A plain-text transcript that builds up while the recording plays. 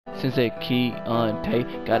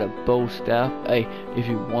SenseiKeontay got a bow staff. Hey, if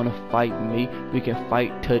you wanna fight me, we can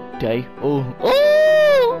fight today. Oh,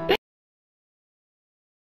 oh!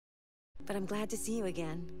 But I'm glad to see you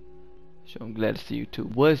again. So I'm glad to see you too.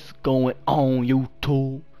 What's going on,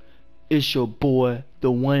 YouTube? It's your boy,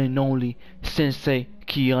 the one and only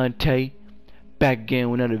SenseiKeontay, back again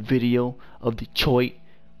with another video of Detroit.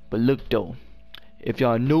 But look though, if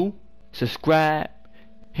y'all new, subscribe,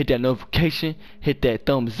 hit that notification, hit that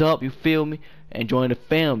thumbs up, you feel me, and join the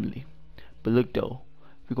family. But look though,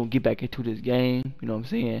 we're gonna get back into this game, you know what I'm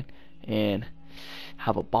saying, and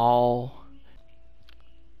have a ball.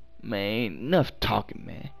 Man, enough talking,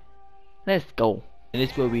 man. Let's go. And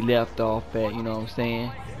this is where we left off at, you know what I'm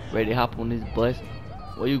saying? Ready to hop on this bus.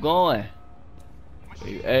 Where you going?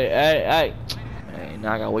 Hey. Man,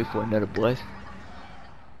 now I gotta wait for another bus.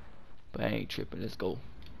 But I ain't tripping, let's go.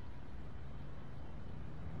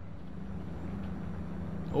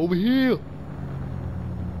 Over here.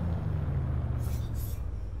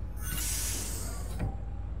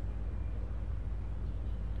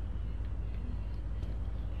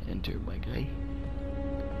 Enter, my guy.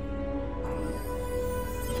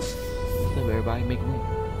 What's up, everybody? Make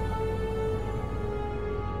room.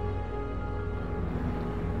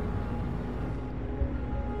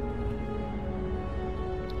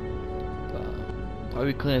 Why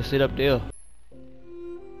we couldn't sit up there?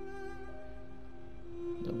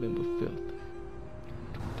 November 5th,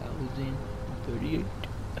 2038.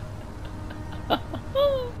 Yeah,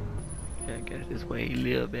 I guess this way he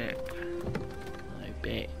live at. I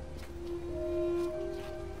bet.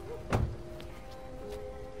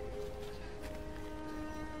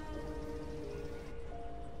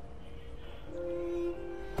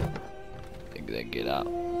 Think they get out.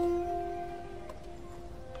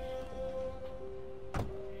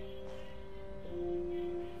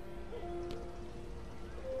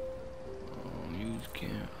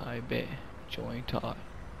 I bet. Join Todd.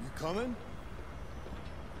 You coming?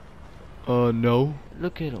 No.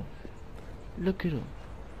 Look at him. Look at him.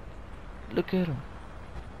 Look at him.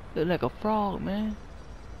 Look like a frog, man.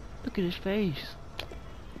 Look at his face.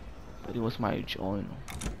 But he wants somebody to join him.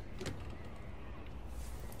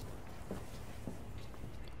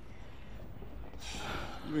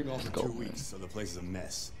 You've been gone for 2 weeks, so the place is a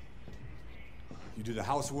mess. You do the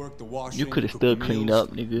housework, the washing. You could have still cleaned up,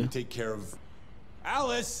 nigga. You take care of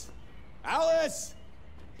Alice! Alice!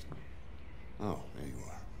 Oh, there you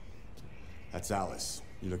are. That's Alice.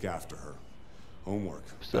 You look after her. Homework,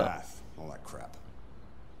 bath, all that crap.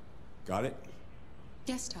 Got it?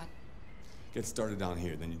 Yes, Todd. Get started down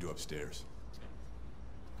here, then you do upstairs.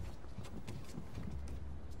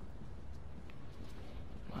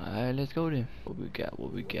 Alright, let's go then. What we got?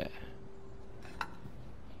 What we got?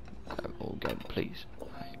 Oh, got the place.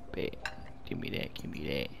 I bet. Give me that. Give me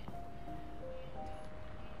that.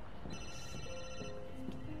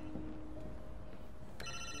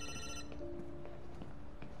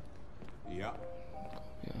 Yeah.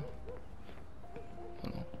 Yeah.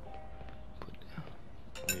 Hold on. Put down.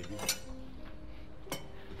 Maybe.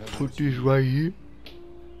 Put this right here.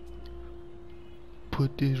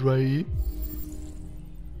 Put this right here.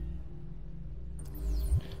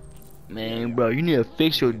 Man, bro, you need to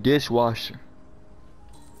fix your dishwasher.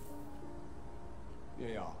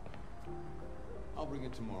 Yeah. I'll bring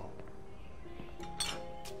it tomorrow.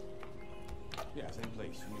 Yeah, same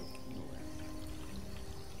place. You know where.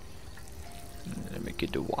 Let me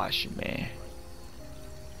get the washer, man.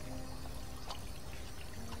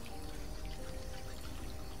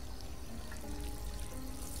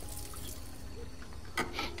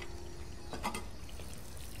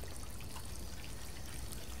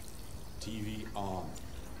 TV on.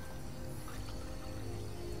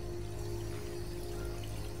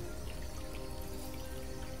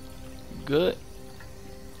 Good.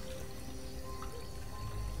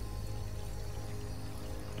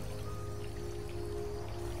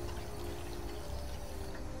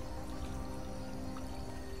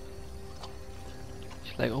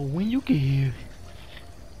 She's like, oh, when you get here.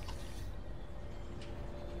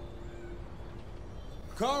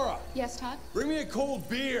 Kara! Yes, Todd? Bring me a cold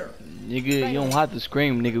beer! Nigga, you don't have to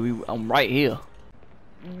scream, nigga. I'm right here.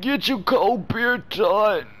 Get your cold beer,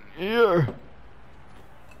 Todd. Here.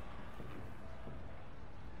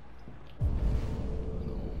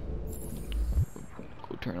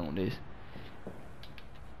 Go turn on this.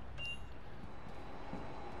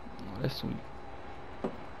 Oh, that's sweet.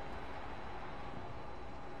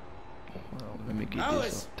 Well, let me get Alice,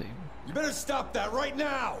 this off the table. You better stop that right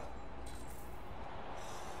now!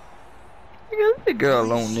 Nigga, leave the girl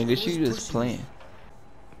alone, nigga. She just playing.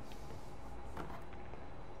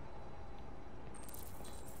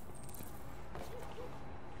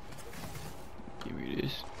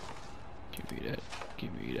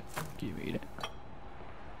 that. Give me that.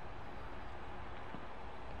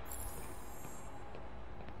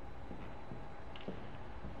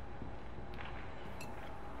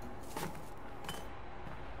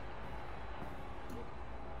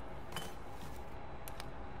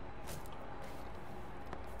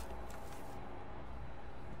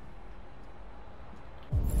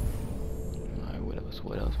 Alright,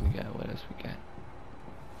 what else we got? What else we got?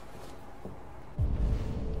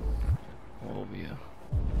 Over here.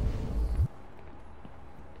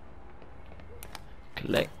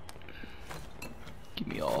 Collect. Give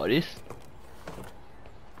me all this.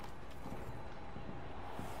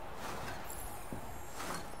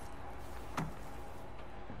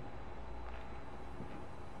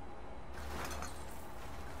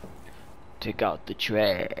 Take out the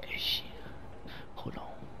trash. Hold on.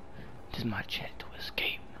 This is my chance to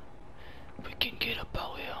escape. We can get up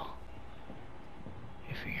out here.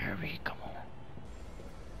 If you hurry, come on.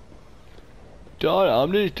 Dad,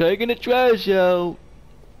 I'm just taking the trash out.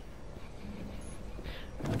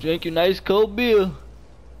 Drink your nice cold beer.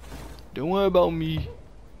 Don't worry about me.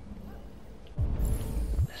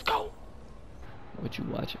 Let's go. What you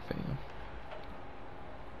watching, fam?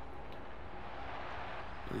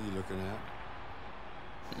 What are you looking at?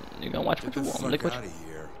 You gonna watch what you want. Look what Get the fuck out you... of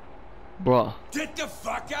here. Bruh. Get the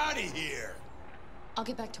fuck out of here! I'll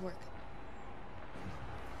get back to work.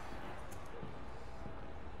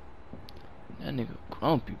 That nigga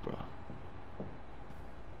grumpy, bro.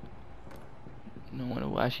 No wonder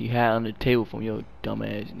why she had on the table from your dumb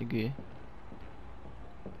ass, nigga.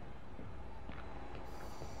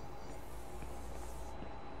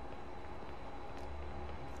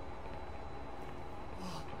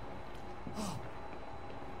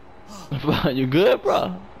 You good,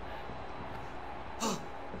 bro? Something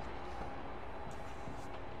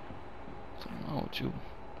wrong with you?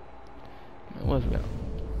 Man, what's that?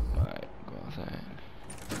 Alright, go outside.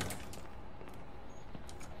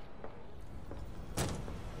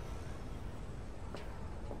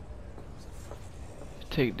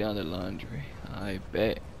 Take down the laundry. I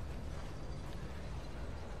bet.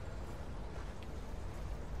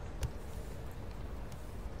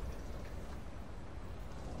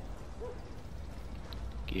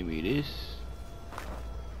 Give me this.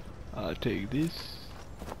 I'll take this.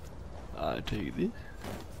 I'll take this.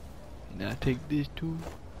 And I'll take this too.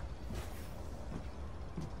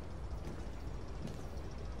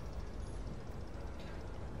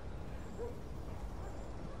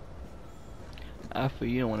 I feel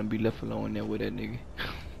you don't want to be left alone there with that nigga.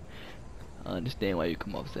 I understand why you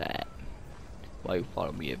come outside. Why you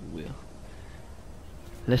follow me everywhere.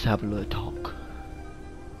 Let's have a little talk.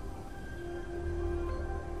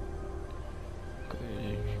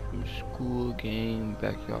 School, game,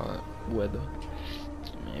 backyard, weather.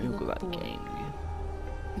 Man, we'll go out the game, nigga.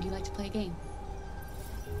 Would you like to play a game?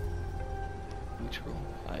 Neutral.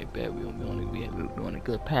 I bet we're on a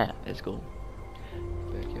good path. Let's go.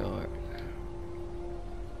 Backyard.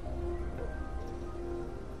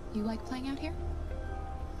 You like playing out here?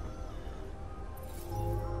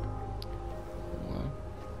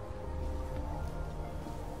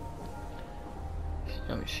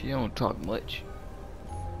 Well, she don't talk much.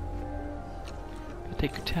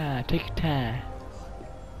 Take your time, take your time.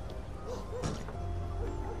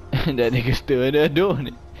 And that nigga still in there doing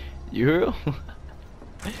it. You heard him?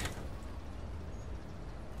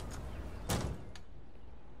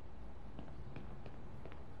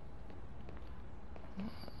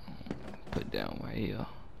 Put down right here.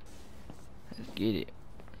 Let's get it.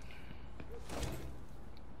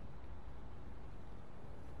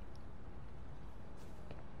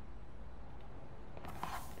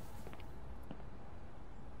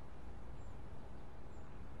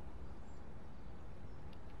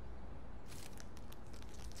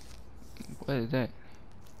 What is that?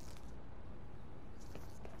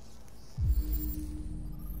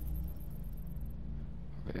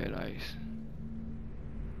 Red ice.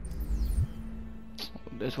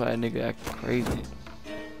 That's why that nigga acting crazy.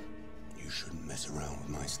 You shouldn't mess around with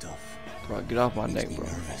my stuff. Bro, get off my neck, bro.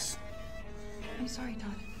 Nervous. I'm sorry,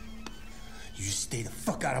 Todd. You just stay the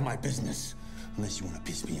fuck out of my business. Unless you want to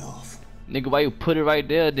piss me off. Nigga, why you put it right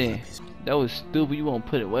there then? That was stupid. You won't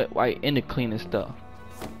put it right in the cleaning stuff.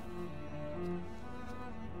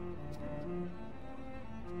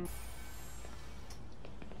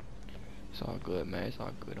 It's all good, man. It's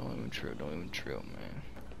all good. Don't even trip. Don't even trip, man.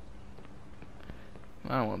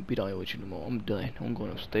 I don't want to beat on you with you no more. I'm done. I'm going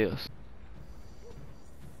upstairs.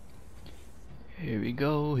 Here we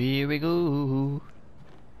go. Here we go.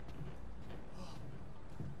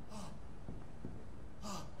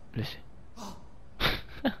 Listen.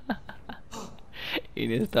 You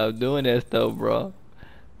need to stop doing that stuff, bro.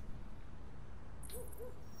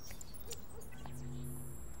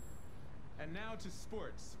 And now to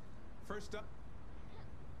sports. First up.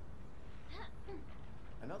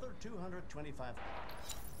 Another 225.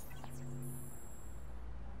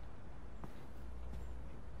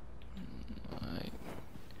 Alright.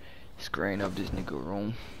 Screen up this nigga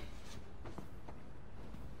room.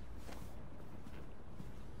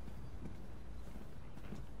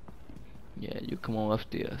 Yeah, you come on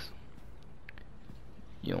upstairs.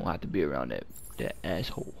 You don't have to be around that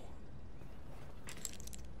asshole.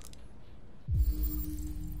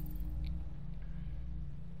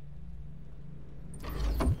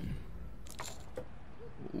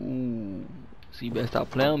 Ooh. So you better stop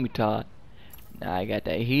playing with me, Todd. Now I got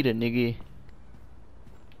that heater, nigga.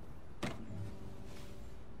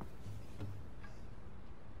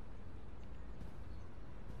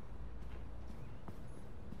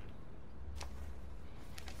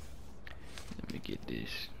 Let me get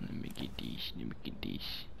this. Let me get this. Let me get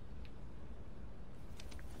this.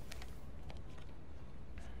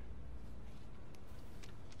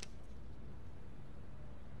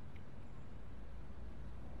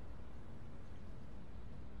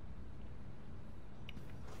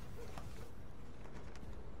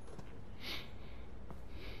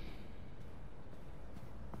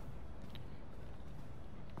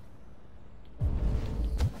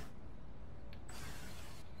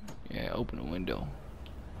 Yeah, open the window.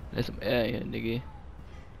 Let some air in, nigga.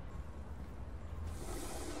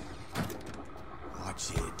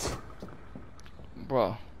 Watch it.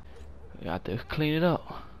 Bro, you have to clean it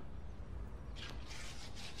up.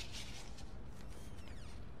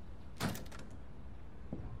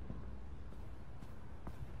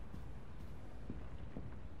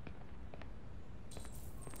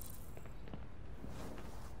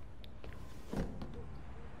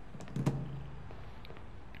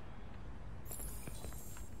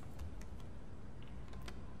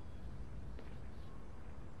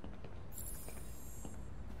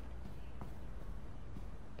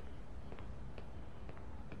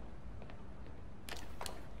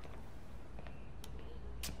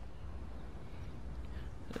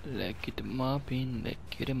 Let's get the mopping, let's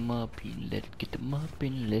get the mopping, let's get the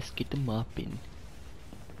mopping, let's get the mopping.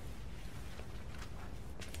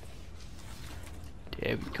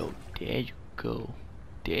 There we go, there you go,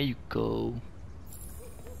 there you go.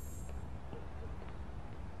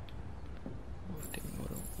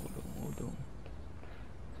 Hold on.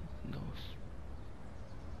 No.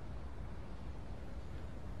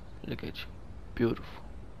 Look at you, beautiful.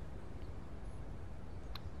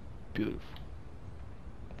 Beautiful.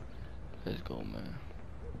 Let's go, man.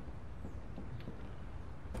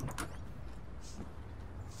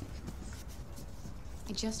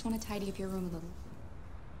 I just want to tidy up your room a little.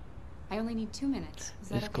 I only need 2 minutes. Is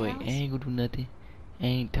that Let's go. okay, I Alice? ain't gonna do nothing. I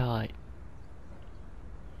ain't tired.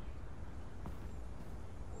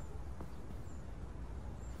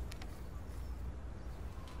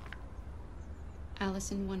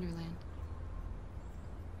 Alice in Wonderland.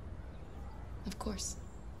 Of course.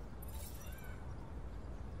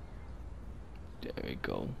 There we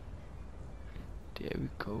go. There we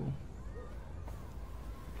go.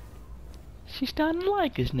 She's starting to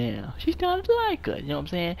like us now. She's starting to like us. You know what I'm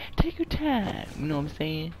saying? Take your time. You know what I'm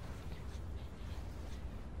saying?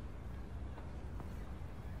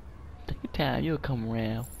 Take your time. You'll come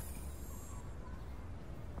around.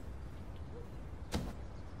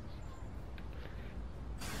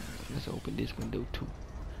 Let's open this window too.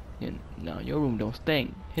 And no, your room don't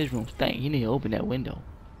stink. His room stink. You need to open that window.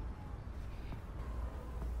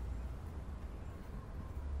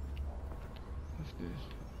 What's this?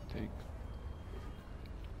 Take.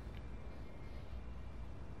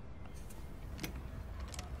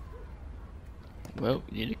 Well,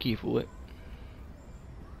 you need a key for it.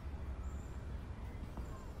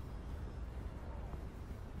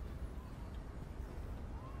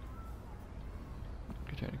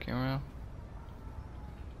 Can turn the camera around.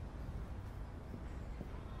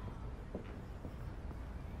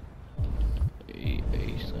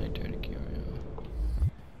 Hey, son, turn the camera on.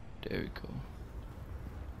 There we go.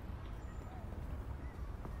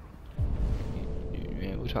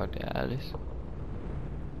 Yeah, we'll talk to Alice.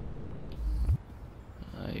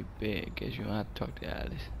 I bet. Guess you don't have to talk to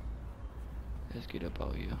Alice. Let's get up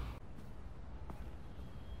out here.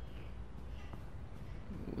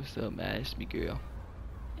 What's up, Alice, me girl?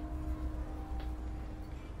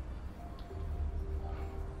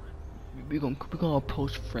 We're gonna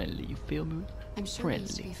approach friendly. You feel me? I'm sure we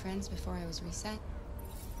used to be friends before I was reset.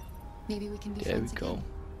 Maybe we can be There we friends go. again.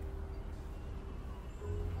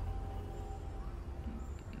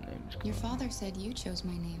 Let me Your father said you chose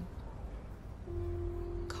my name.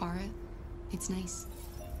 Kara. It's nice.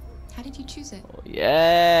 How did you choose it? Oh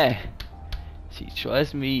yeah. She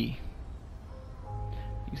trusts me.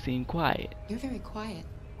 You seem quiet. You're very quiet.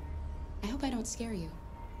 I hope I don't scare you.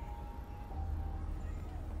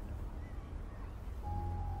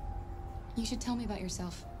 You should tell me about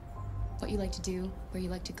yourself. What you like to do, where you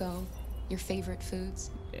like to go, your favorite foods.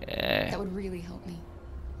 Yeah. That would really help me.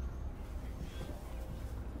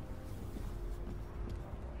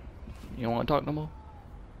 You don't want to talk no more?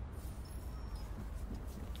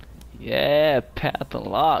 Yeah, path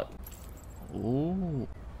unlocked. Ooh,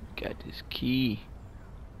 got this key.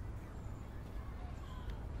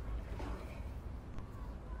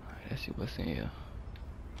 Alright, let's see what's in here.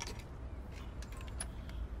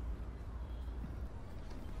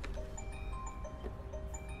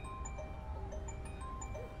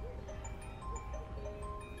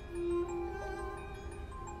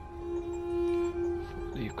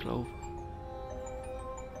 Leaf clover.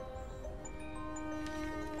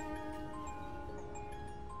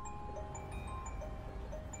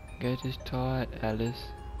 Guess it's Todd, Alice.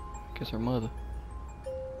 Guess her mother.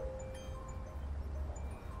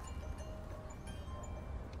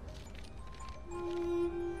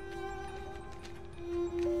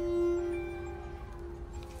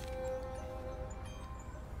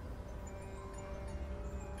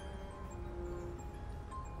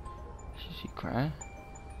 Is she crying?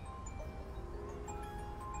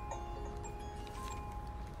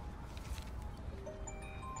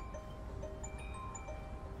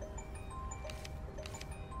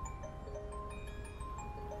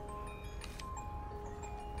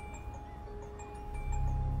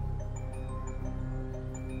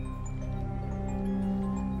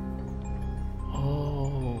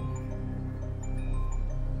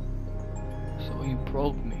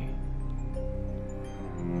 Broke me.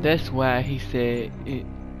 That's why he said it,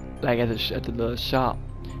 like at the little shop.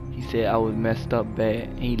 He said I was messed up bad,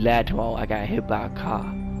 and he lied to all. I got hit by a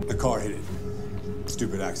car. The car hit it.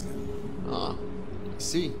 Stupid accident. I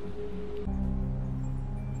see.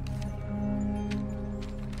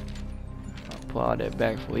 I'll pull all that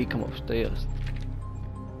back before he come upstairs.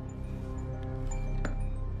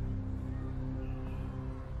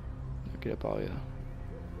 Get up out here.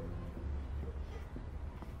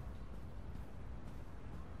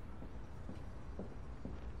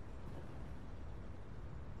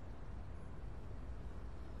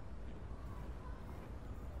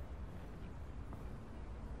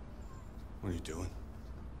 What are you doing?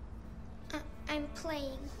 I'm playing.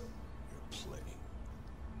 You're playing.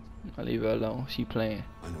 I'll leave her alone. She playing.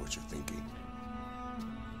 I know what you're thinking.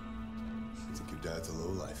 You think your dad's a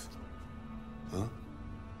lowlife? Huh?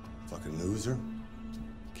 Fucking loser?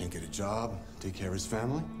 Can't get a job, take care of his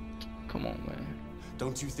family? Come on, man.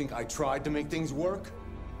 Don't you think I tried to make things work?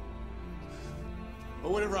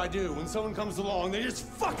 But whatever I do, when someone comes along, they just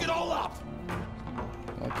fuck it all up!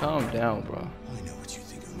 Oh, calm down, bro. I know what you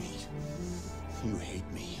think of me. You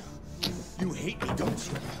hate me. You hate me, don't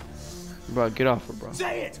you? Bro, get off her, bro.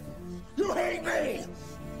 Say it! You hate me!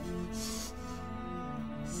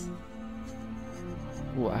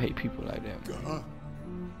 Ooh, I hate people like that, bro. God.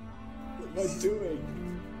 What am I doing?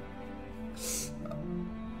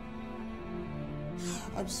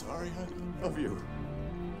 I'm sorry, I love you.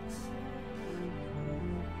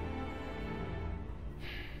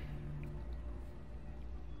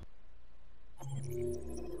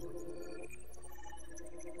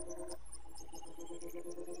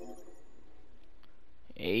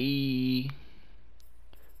 Hey,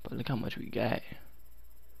 but look how much we got.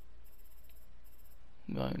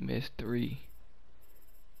 We only missed 3.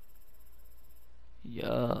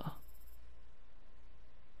 Yeah.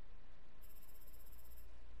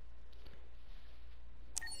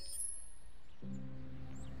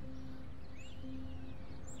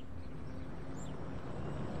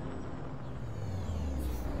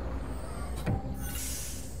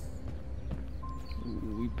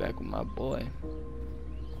 Ooh, we back with my boy.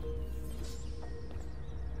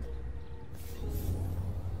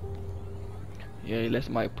 Yeah, he lets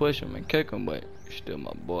somebody push him and kick him, but he's still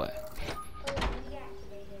my boy.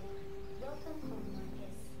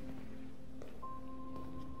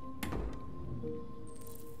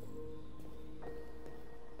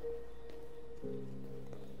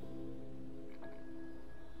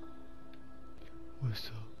 What's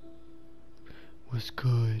up? What's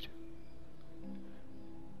good?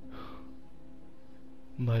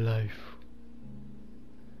 My life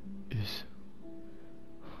is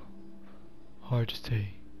hard to say.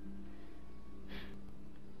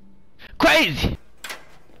 Crazy!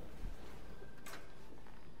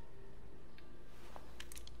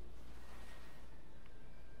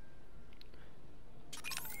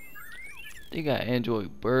 They got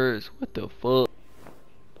Android birds. What the fuck?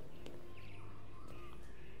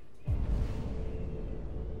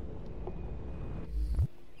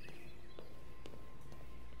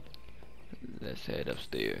 Let's head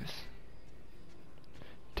upstairs.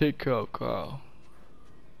 Take care, Carl.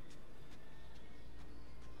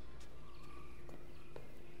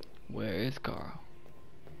 Where is Carl?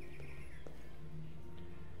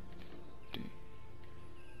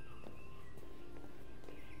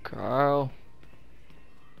 Carl,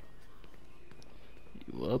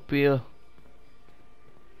 you up here?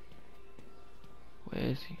 Where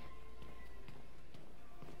is he?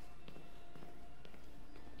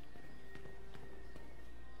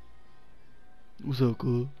 What's up,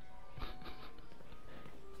 good?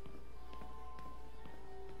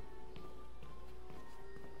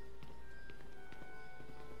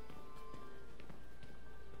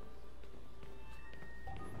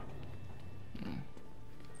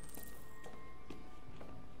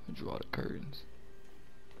 Draw the curtains.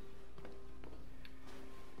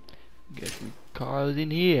 Guess Carl's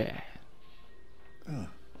in here.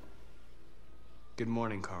 Good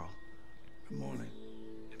morning, Carl. Good morning.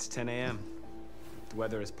 It's 10 a.m. The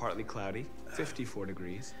weather is partly cloudy, 54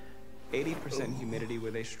 degrees, 80% humidity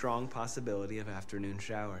with a strong possibility of afternoon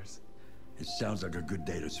showers. It sounds like a good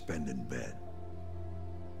day to spend in bed.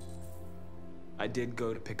 I did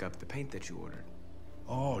go to pick up the paint that you ordered.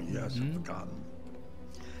 Oh, yes, I've forgotten.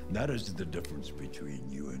 That is the difference between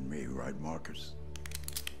you and me, right, Marcus?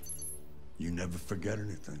 You never forget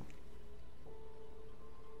anything.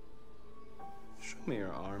 Show me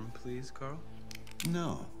your arm, please, Carl.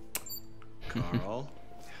 No. Carl.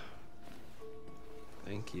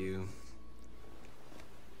 Thank you.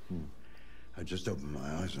 I just opened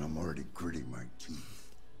my eyes and I'm already gritting my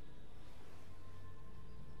teeth.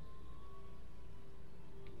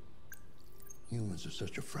 Humans are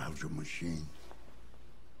such a fragile machine.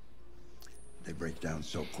 They break down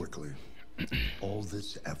so quickly. All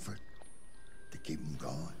this effort to keep them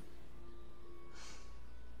going.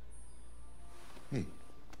 Hey,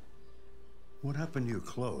 what happened to your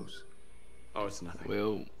clothes? Oh, it's nothing.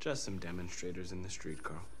 Well, Just some demonstrators in the street,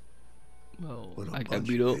 Carl. What a I got bunch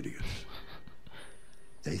beat of up. idiots.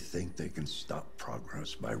 They think they can stop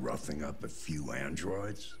progress by roughing up a few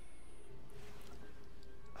androids?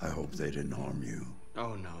 I hope they didn't harm you.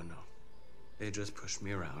 Oh, no. They just pushed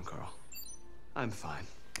me around, Carl. I'm fine.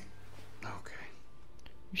 Okay.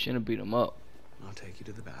 You shouldn't beat him up. I'll take you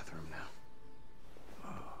to the bathroom now.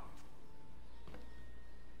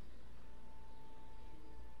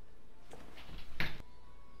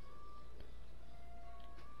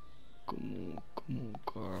 Come on,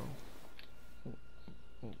 Carl.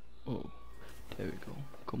 Oh, there we go.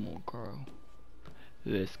 Come on, Carl.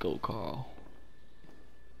 Let's go, Carl.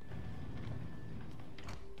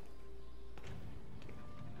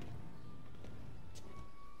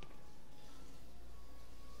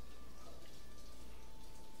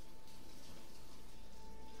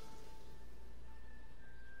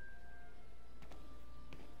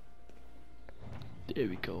 There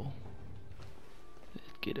we go. Let's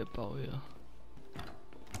get up out here.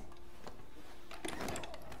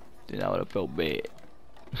 Then I would have felt bad.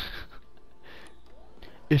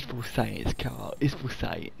 It's for science, Carl. It's for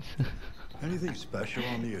science. Anything special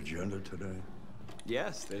on the agenda today?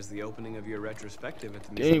 Yes, there's the opening of your retrospective at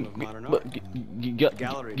the Museum of Modern Art. You got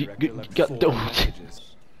Gallery director left got 4 those.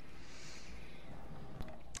 messages.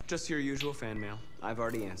 Just your usual fan mail. I've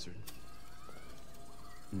already answered.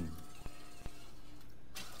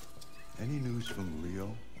 Any news from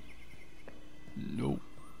Leo? Nope.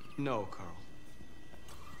 No, Carl.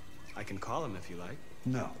 I can call him if you like.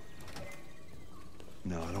 No.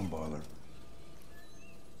 No, I don't bother.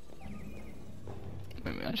 I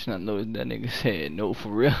mean, I just not noticed that nigga said no for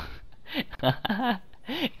real.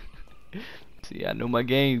 See, I know my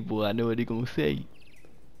game, boy. I know what he gonna say. Here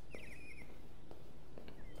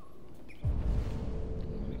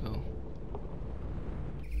we go.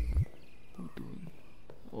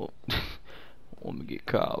 Oh, want me to get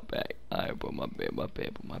Carl back. Alright, bro. My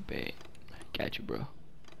bad. Got you, bro.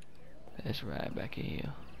 Let's ride back in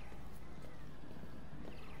here.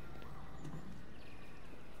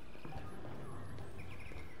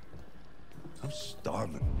 I'm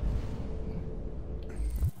starving.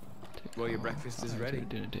 Well, your breakfast is ready.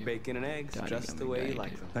 Bacon and eggs, just the way you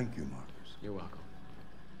like them. Thank you, Marcus. You're welcome.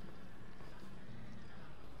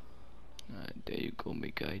 Alright, there you go,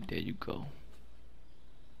 my guy. There you go.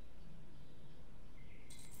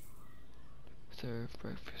 Serve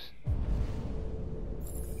breakfast.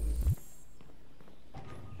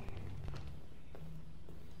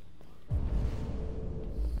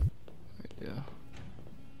 Right there.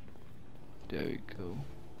 There we go.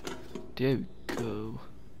 There we go.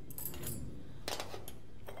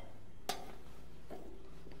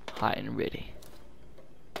 Hot and ready.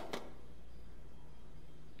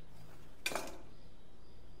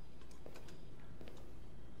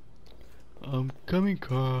 I'm coming,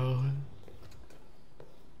 Carl.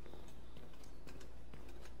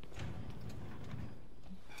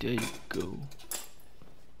 There you go.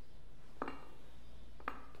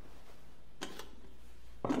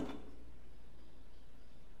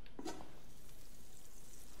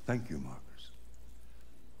 Thank you, Marcus.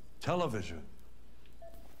 Television.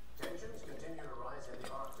 Tensions continue to rise in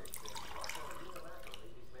the Arctic. Russia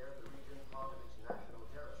unilaterally declared the region part of its national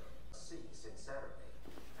territory. Sea since Saturday,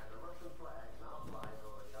 and the Russian flag now flies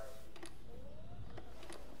over the ice sheet.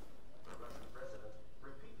 The Russian president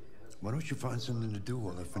repeated in his Why don't you find something to do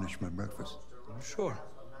while I finish my breakfast? Sure.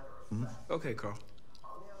 Okay, Carl.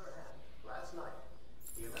 On the other hand, last night,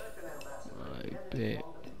 the American ambassador I bet.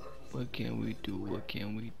 What can we do? What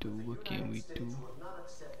can we do? What can we do? would not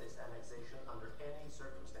accept this annexation under any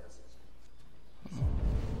circumstances.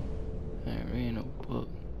 I ain't reading no book.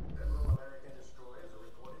 Several American destroyers are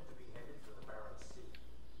reported to be headed for the Barents Sea.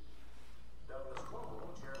 Douglas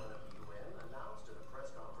Cuomo, chairman of the UN, announced at a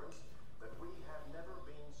press conference that we have never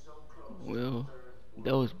been so close. Well,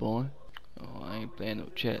 that was born. Oh, I ain't playing no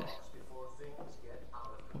chess. Before things get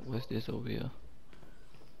out of control. What's this over here?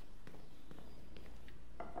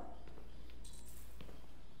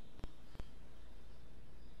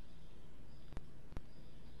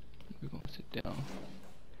 We're gonna sit down,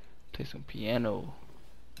 play some piano.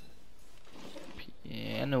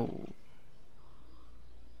 Piano.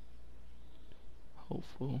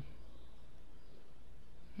 Hopeful.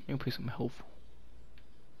 Let me play some hopeful.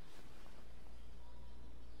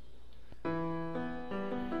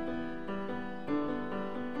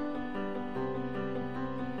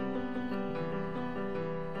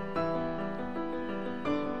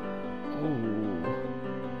 Ooh.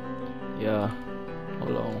 Yeah.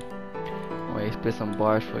 Hold on. Wait, spit some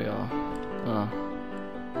bars for y'all.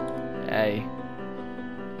 Hey.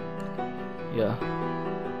 Yeah.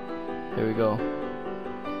 Here we go.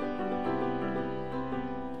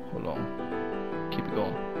 Hold on. Keep it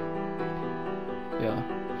going. Yeah.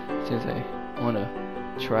 Sensei on the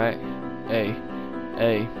track. Hey.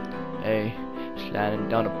 Hey. Hey. Sliding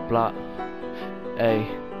down the block. Hey.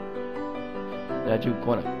 That you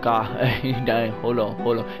gonna got. Hey. Dang. Hold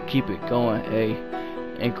on. Keep it going. Hey.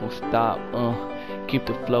 Ain't gonna stop, keep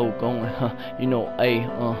the flow going, you know,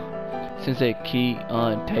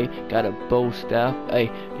 SenseiKeontay got a bow staff,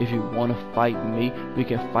 if you wanna fight me, we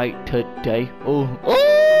can fight today,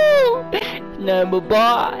 number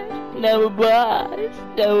boys,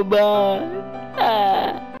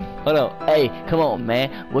 hold on, come on, man,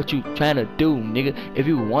 what you tryna do, nigga? If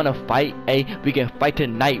you wanna fight, we can fight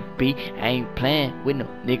tonight, B. I ain't playing with no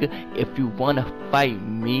nigga. If you wanna fight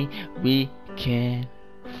me, we can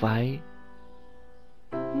fight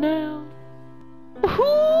now.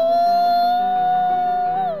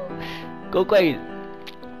 Go crazy.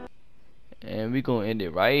 And we gonna end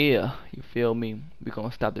it right here. You feel me? We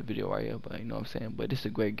gonna stop the video right here, but you know what I'm saying? But this is a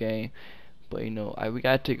great game. But you know, we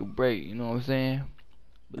gotta take a break, you know what I'm saying?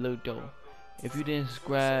 But look though, if you didn't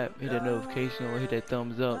subscribe, hit that notification or hit that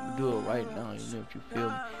thumbs up, do it right now, you know, if you feel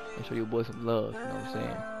me, and show your boy some love, you know what I'm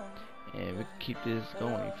saying? And we can keep this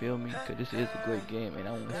going, you feel me? Cause this is a great game, and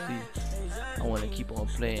I wanna keep on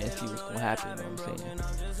playing and see what's gonna happen, you know what I'm saying?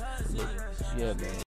 Look, yeah, man.